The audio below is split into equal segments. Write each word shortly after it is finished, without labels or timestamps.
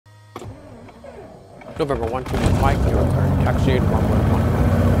November 121 Mike, your return. Taxi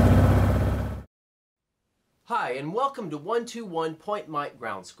 111. Hi, and welcome to 121 Point Mike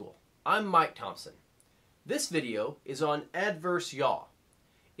Ground School. I'm Mike Thompson. This video is on adverse yaw.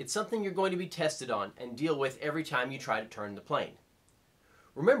 It's something you're going to be tested on and deal with every time you try to turn the plane.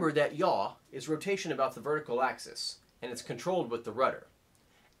 Remember that yaw is rotation about the vertical axis, and it's controlled with the rudder.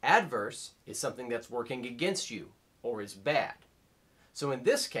 Adverse is something that's working against you, or is bad. So in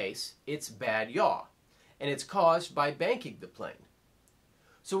this case, it's bad yaw, and it's caused by banking the plane.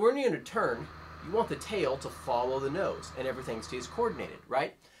 So when you're in a turn, you want the tail to follow the nose, and everything stays coordinated,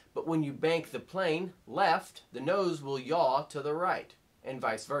 right? But when you bank the plane left, the nose will yaw to the right, and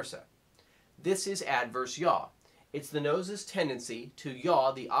vice versa. This is adverse yaw. It's the nose's tendency to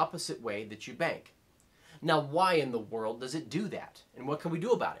yaw the opposite way that you bank. Now, why in the world does it do that? And what can we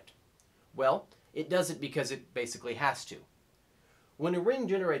do about it? Well, it does it because it basically has to. When a ring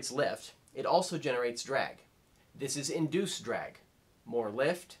generates lift, it also generates drag. This is induced drag. More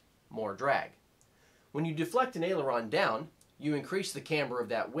lift, more drag. When you deflect an aileron down, you increase the camber of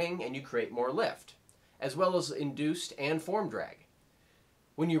that wing and you create more lift, as well as induced and form drag.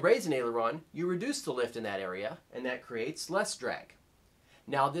 When you raise an aileron, you reduce the lift in that area, and that creates less drag.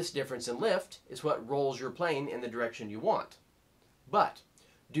 Now this difference in lift is what rolls your plane in the direction you want. But,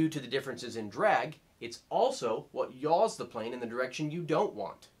 due to the differences in drag, it's also what yaws the plane in the direction you don't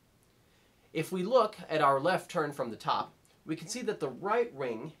want. If we look at our left turn from the top, we can see that the right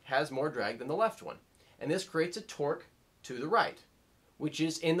wing has more drag than the left one, and this creates a torque to the right, which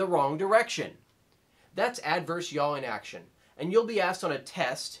is in the wrong direction. That's adverse yaw in action, and you'll be asked on a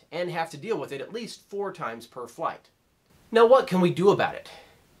test and have to deal with it at least 4 times per flight. Now what can we do about it?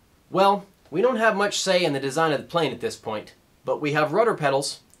 Well, we don't have much say in the design of the plane at this point, but we have rudder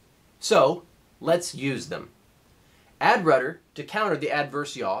pedals, so let's use them. Add rudder to counter the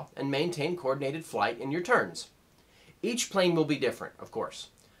adverse yaw and maintain coordinated flight in your turns. Each plane will be different, of course.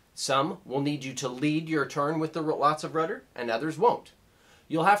 Some will need you to lead your turn with lots of rudder, and others won't.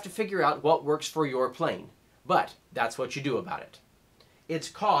 You'll have to figure out what works for your plane, but that's what you do about it. It's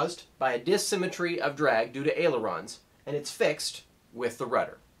caused by a dissymmetry of drag due to ailerons, and it's fixed with the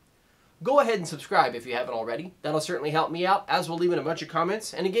rudder. Go ahead and subscribe if you haven't already. That'll certainly help me out, as we'll leave in a bunch of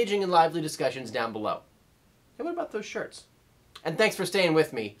comments and engaging in lively discussions down below. Hey, what about those shirts? And thanks for staying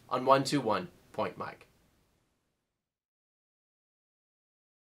with me on 121 Point Mike.